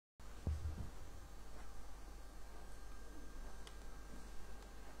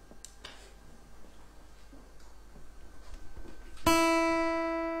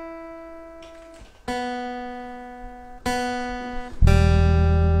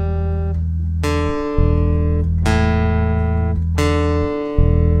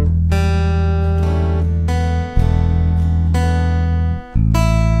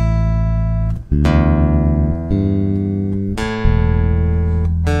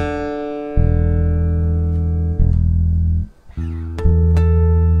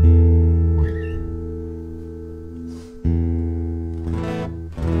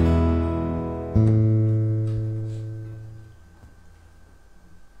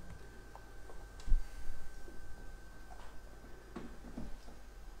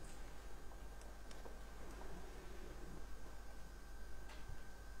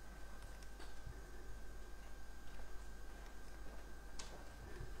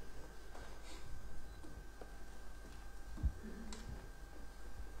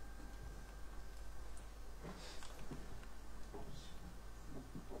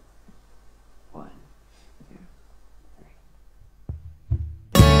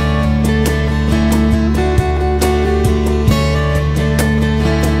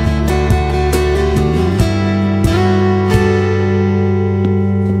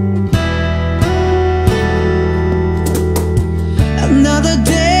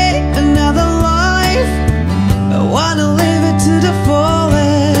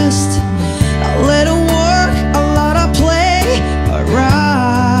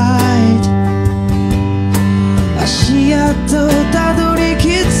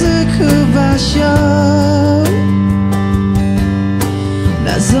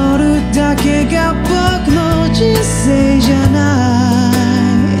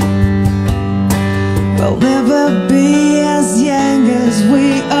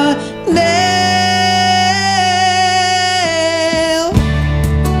nail.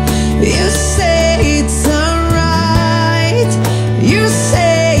 You say it's alright, you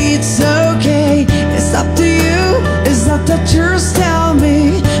say it's okay. It's up to you, it's not that you just tell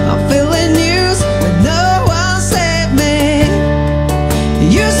me. I'm feeling used, but no one saved me.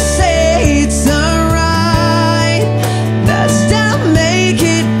 You say it's alright, does that make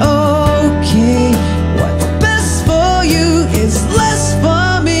it okay? What's best for you is less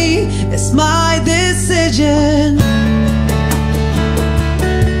for me. It's my decision.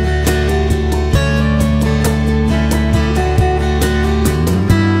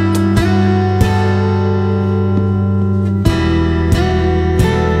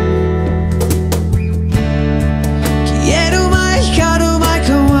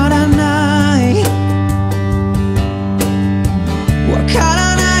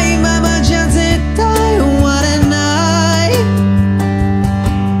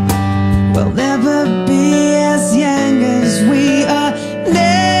 We'll never be as young as we are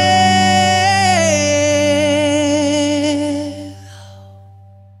now.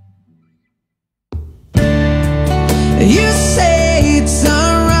 You say it's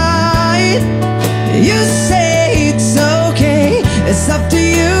alright, you say it's okay. It's up to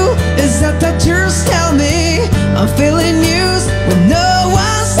you, it's not that you just tell me. I'm feeling used when no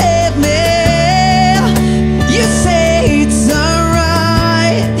one saved me. You say it's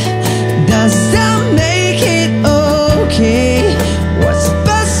alright, does that make it okay? What's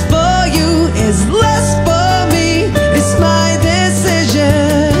best for you is less for me. It's my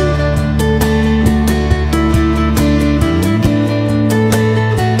decision.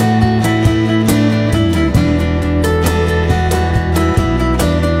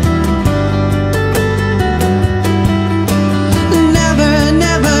 Never,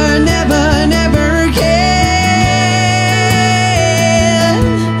 never, never, never again.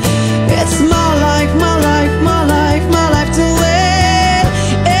 It's my life, my life, my life, my life to live.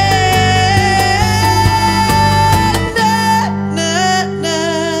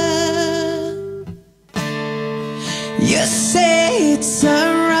 You say it's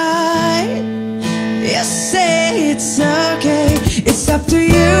alright, you say it's okay. It's up to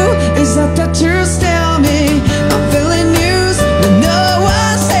you, it's not that you